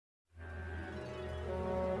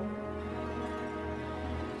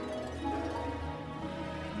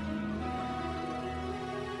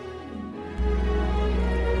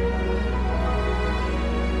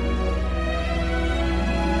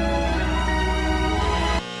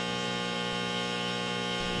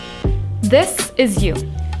This is you.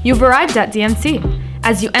 You've arrived at DMT.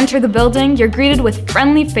 As you enter the building, you're greeted with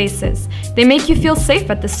friendly faces. They make you feel safe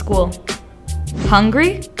at the school.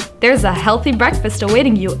 Hungry? There's a healthy breakfast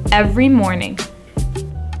awaiting you every morning.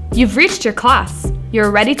 You've reached your class.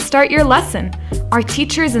 You're ready to start your lesson. Our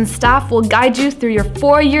teachers and staff will guide you through your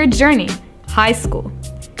 4-year journey, high school.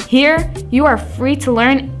 Here, you are free to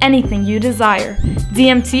learn anything you desire.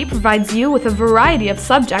 DMT provides you with a variety of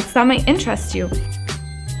subjects that may interest you.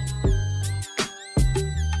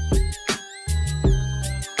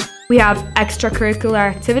 We have extracurricular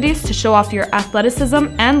activities to show off your athleticism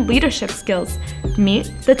and leadership skills. Meet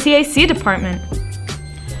the TAC department.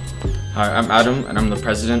 Hi, I'm Adam, and I'm the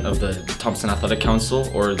president of the Thomson Athletic Council,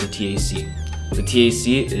 or the TAC. The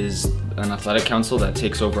TAC is an athletic council that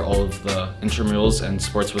takes over all of the intramurals and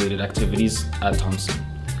sports-related activities at Thomson.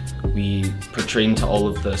 We train to all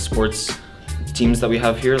of the sports teams that we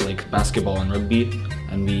have here, like basketball and rugby,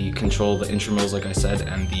 and we control the intramurals, like I said,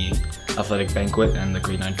 and the athletic banquet and the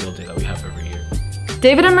grade 9 field day that we have every year.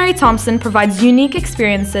 David and Mary Thomson provides unique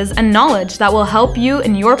experiences and knowledge that will help you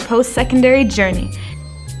in your post-secondary journey.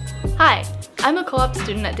 Hi, I'm a co-op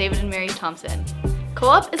student at David and Mary Thomson.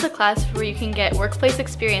 Co-op is a class where you can get workplace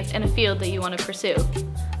experience in a field that you want to pursue.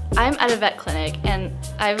 I'm at a vet clinic, and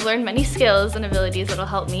I've learned many skills and abilities that will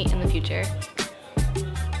help me in the future.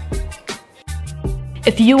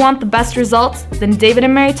 If you want the best results, then David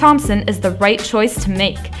and Mary Thomson is the right choice to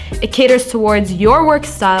make. It caters towards your work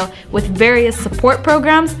style with various support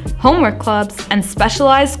programs, homework clubs, and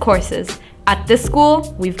specialized courses. At this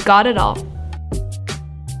school, we've got it all.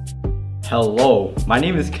 Hello, my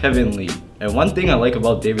name is Kevin Lee, and one thing I like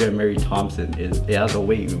about David and Mary Thomson is it has a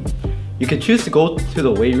weight room. You can choose to go to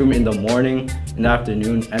the weight room in the morning, in the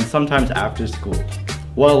afternoon, and sometimes after school.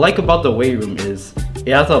 What I like about the weight room is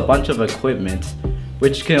it has a bunch of equipment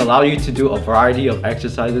which can allow you to do a variety of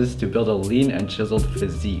exercises to build a lean and chiseled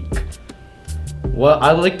physique. What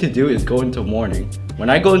I like to do is go into morning. When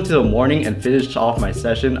I go into the morning and finish off my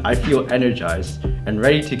session, I feel energized and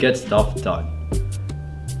ready to get stuff done.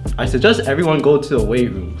 I suggest everyone go to the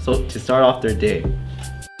weight room to start off their day.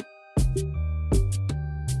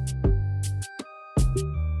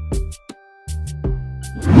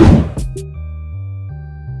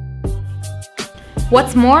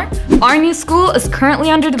 What's more, our new school is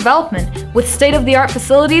currently under development. With state-of-the-art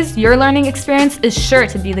facilities, your learning experience is sure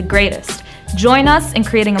to be the greatest. Join us in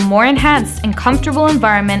creating a more enhanced and comfortable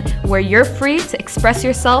environment where you're free to express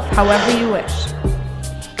yourself however you wish.